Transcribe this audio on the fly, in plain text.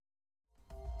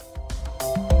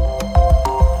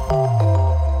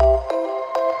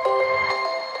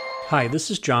Hi,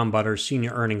 this is John Butters,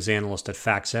 Senior Earnings Analyst at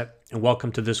FactSet, and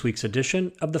welcome to this week's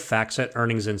edition of the FactSet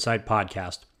Earnings Insight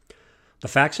Podcast. The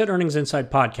FactSet Earnings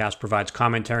Insight Podcast provides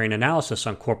commentary and analysis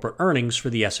on corporate earnings for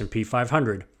the S&P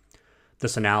 500.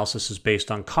 This analysis is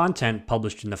based on content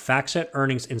published in the FactSet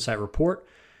Earnings Insight Report,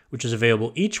 which is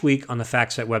available each week on the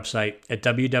FactSet website at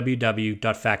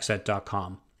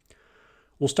www.factset.com.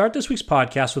 We'll start this week's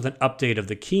podcast with an update of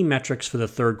the key metrics for the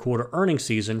third quarter earnings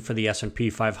season for the S&P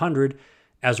 500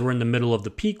 as we're in the middle of the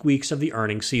peak weeks of the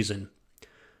earnings season.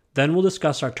 Then we'll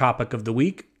discuss our topic of the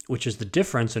week, which is the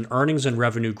difference in earnings and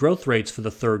revenue growth rates for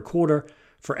the third quarter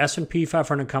for S&P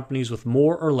 500 companies with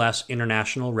more or less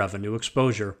international revenue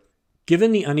exposure.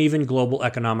 Given the uneven global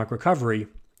economic recovery,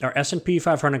 are S&P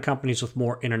 500 companies with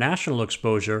more international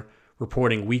exposure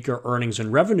reporting weaker earnings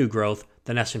and revenue growth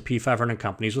than S&P 500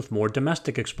 companies with more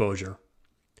domestic exposure?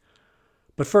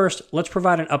 But first, let's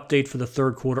provide an update for the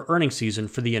third quarter earnings season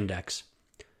for the index.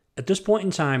 At this point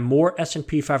in time, more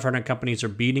S&P 500 companies are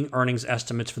beating earnings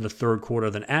estimates for the third quarter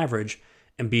than average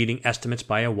and beating estimates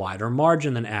by a wider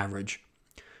margin than average.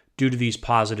 Due to these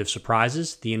positive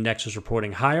surprises, the index is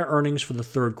reporting higher earnings for the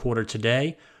third quarter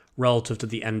today relative to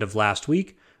the end of last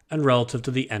week and relative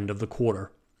to the end of the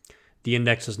quarter. The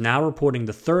index is now reporting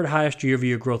the third highest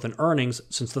year-over-year growth in earnings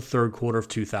since the third quarter of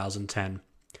 2010.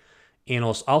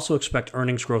 Analysts also expect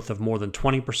earnings growth of more than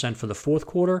 20% for the fourth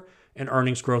quarter and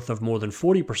earnings growth of more than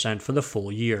 40% for the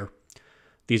full year.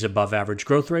 These above-average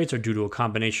growth rates are due to a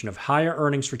combination of higher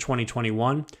earnings for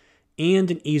 2021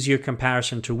 and an easier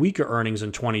comparison to weaker earnings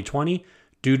in 2020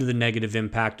 due to the negative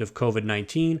impact of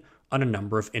COVID-19 on a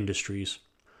number of industries.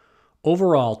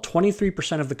 Overall,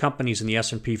 23% of the companies in the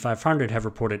S&P 500 have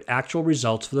reported actual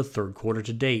results for the third quarter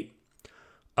to date.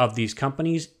 Of these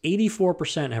companies,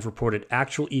 84% have reported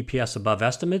actual EPS above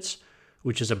estimates,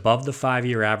 which is above the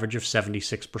 5-year average of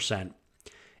 76%.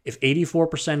 If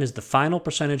 84% is the final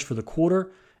percentage for the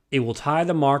quarter, it will tie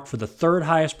the mark for the third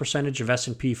highest percentage of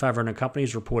S&P 500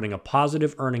 companies reporting a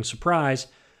positive earnings surprise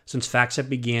since FactSet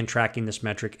began tracking this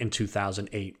metric in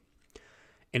 2008.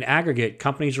 In aggregate,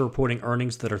 companies are reporting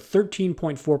earnings that are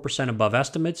 13.4% above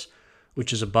estimates,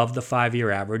 which is above the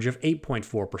 5-year average of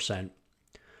 8.4%.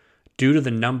 Due to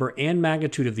the number and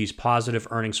magnitude of these positive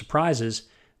earnings surprises,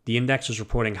 the index is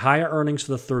reporting higher earnings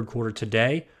for the third quarter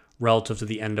today relative to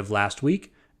the end of last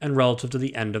week and relative to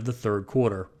the end of the third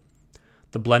quarter.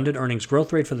 The blended earnings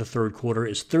growth rate for the third quarter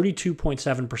is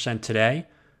 32.7% today,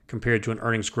 compared to an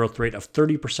earnings growth rate of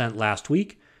 30% last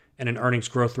week and an earnings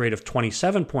growth rate of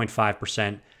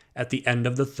 27.5% at the end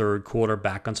of the third quarter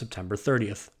back on September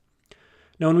 30th.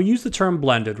 Now, when we use the term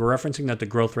blended, we're referencing that the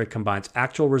growth rate combines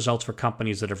actual results for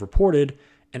companies that have reported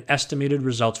and estimated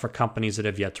results for companies that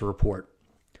have yet to report.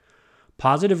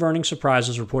 Positive earnings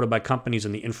surprises reported by companies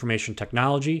in the information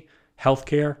technology,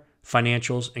 healthcare,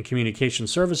 financials, and communication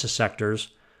services sectors,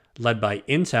 led by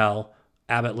Intel,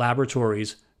 Abbott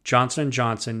Laboratories, Johnson &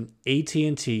 Johnson,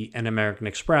 AT&T, and American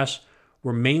Express,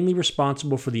 were mainly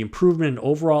responsible for the improvement in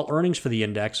overall earnings for the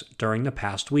index during the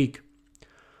past week.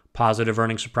 Positive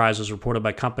earnings surprises reported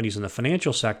by companies in the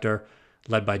financial sector,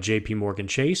 led by JP Morgan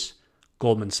Chase,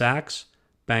 Goldman Sachs,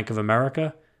 Bank of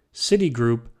America,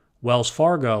 Citigroup, Wells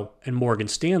Fargo, and Morgan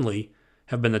Stanley,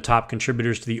 have been the top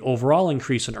contributors to the overall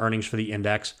increase in earnings for the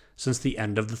index since the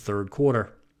end of the third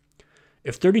quarter.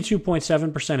 If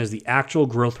 32.7% is the actual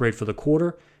growth rate for the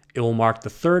quarter, it will mark the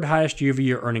third highest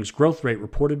year-over-year earnings growth rate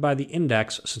reported by the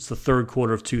index since the third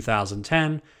quarter of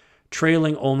 2010,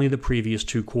 trailing only the previous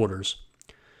two quarters.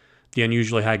 The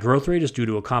unusually high growth rate is due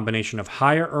to a combination of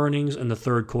higher earnings in the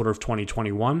third quarter of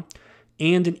 2021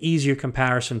 and an easier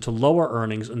comparison to lower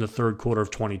earnings in the third quarter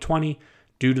of 2020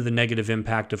 due to the negative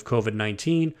impact of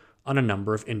COVID-19 on a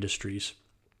number of industries.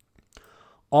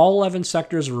 All 11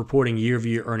 sectors are reporting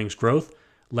year-over-year earnings growth,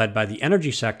 led by the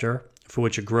energy sector, for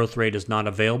which a growth rate is not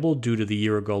available due to the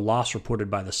year-ago loss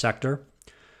reported by the sector,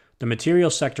 the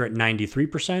materials sector at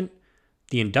 93%,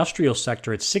 the industrial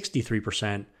sector at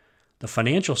 63%, the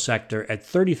financial sector at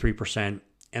 33%,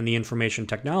 and the information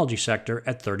technology sector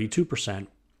at 32%.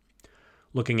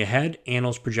 Looking ahead,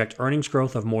 analysts project earnings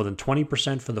growth of more than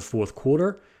 20% for the fourth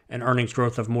quarter and earnings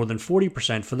growth of more than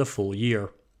 40% for the full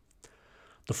year.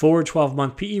 The forward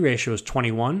 12-month PE ratio is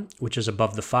 21, which is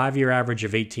above the 5-year average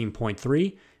of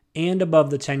 18.3 and above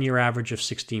the 10-year average of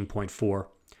 16.4.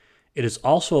 It is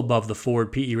also above the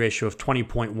forward PE ratio of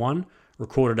 20.1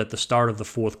 recorded at the start of the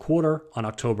fourth quarter on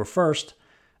October 1st,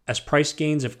 as price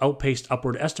gains have outpaced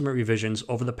upward estimate revisions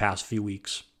over the past few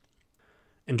weeks.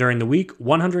 And during the week,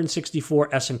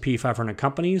 164 S&P 500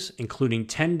 companies, including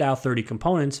 10 Dow 30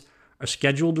 components, are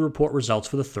scheduled to report results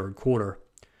for the third quarter.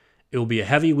 It will be a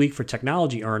heavy week for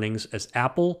technology earnings as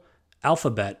Apple,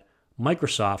 Alphabet,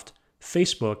 Microsoft,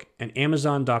 Facebook, and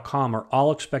Amazon.com are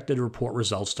all expected to report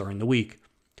results during the week.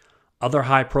 Other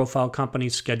high-profile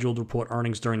companies scheduled to report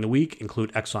earnings during the week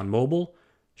include ExxonMobil,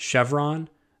 Chevron,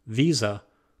 Visa,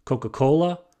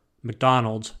 Coca-Cola,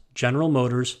 McDonald's, General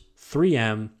Motors,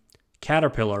 3M,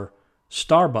 Caterpillar,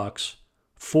 Starbucks,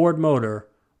 Ford Motor,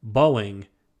 Boeing,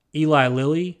 Eli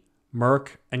Lilly,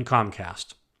 Merck, and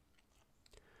Comcast.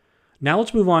 Now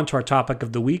let's move on to our topic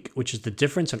of the week, which is the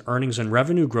difference in earnings and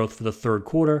revenue growth for the third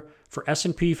quarter for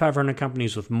S&P 500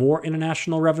 companies with more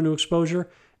international revenue exposure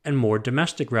and more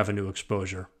domestic revenue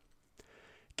exposure.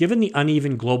 Given the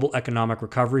uneven global economic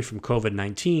recovery from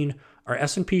COVID-19, are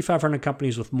S&P 500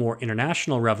 companies with more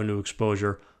international revenue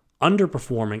exposure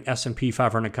underperforming S&P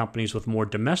 500 companies with more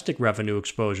domestic revenue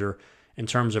exposure in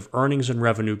terms of earnings and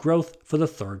revenue growth for the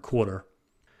third quarter?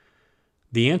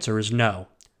 The answer is no.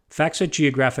 FactSet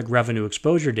Geographic Revenue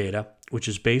Exposure data, which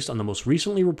is based on the most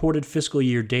recently reported fiscal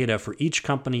year data for each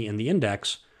company in the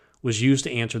index, was used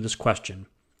to answer this question.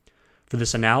 For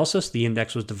this analysis, the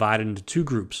index was divided into two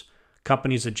groups: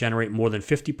 companies that generate more than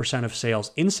 50% of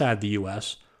sales inside the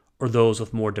U.S., or those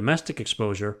with more domestic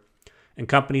exposure, and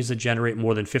companies that generate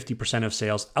more than 50% of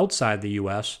sales outside the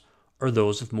U.S., or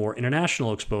those with more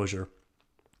international exposure.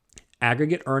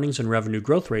 Aggregate earnings and revenue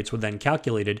growth rates were then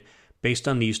calculated based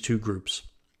on these two groups.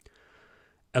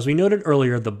 As we noted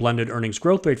earlier, the blended earnings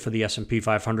growth rate for the S&P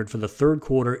 500 for the third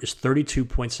quarter is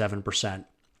 32.7%.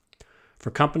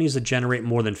 For companies that generate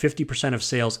more than 50% of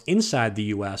sales inside the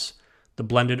U.S., the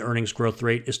blended earnings growth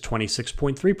rate is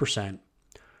 26.3%.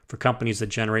 For companies that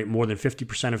generate more than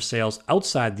 50% of sales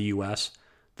outside the U.S.,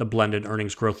 the blended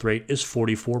earnings growth rate is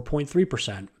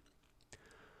 44.3%.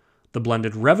 The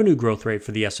blended revenue growth rate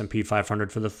for the S&P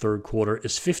 500 for the third quarter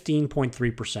is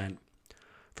 15.3%.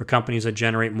 For companies that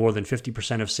generate more than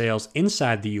 50% of sales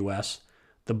inside the U.S.,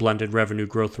 the blended revenue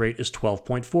growth rate is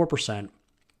 12.4%.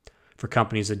 For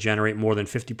companies that generate more than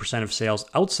 50% of sales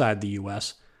outside the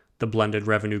U.S., the blended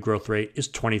revenue growth rate is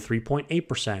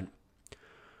 23.8%.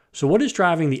 So what is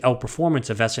driving the outperformance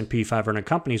of S&P 500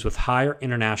 companies with higher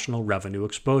international revenue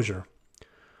exposure?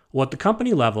 Well, at the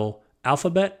company level,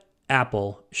 Alphabet,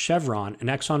 Apple, Chevron, and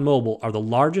ExxonMobil are the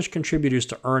largest contributors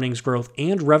to earnings growth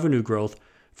and revenue growth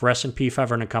for S&P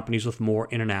 500 companies with more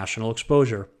international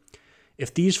exposure.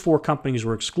 If these four companies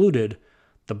were excluded,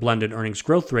 the blended earnings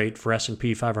growth rate for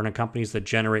S&P 500 companies that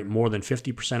generate more than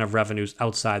 50% of revenues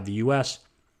outside the U.S.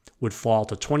 would fall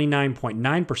to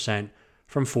 29.9%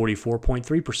 from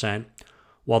 44.3%,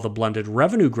 while the blended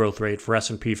revenue growth rate for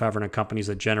S&P 500 companies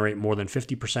that generate more than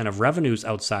 50% of revenues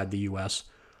outside the U.S.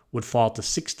 would fall to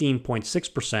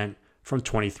 16.6% from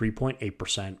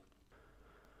 23.8%.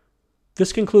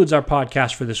 This concludes our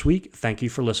podcast for this week. Thank you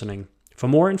for listening. For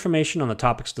more information on the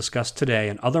topics discussed today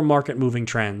and other market-moving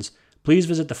trends, please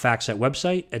visit the FactSet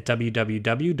website at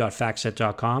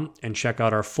www.factset.com and check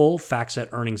out our full FactSet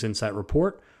Earnings Insight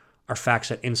Report, our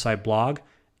FactSet Insight blog,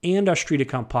 and our Street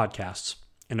Account podcasts.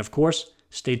 And of course,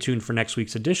 stay tuned for next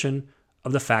week's edition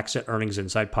of the FactSet Earnings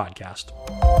Insight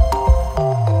podcast.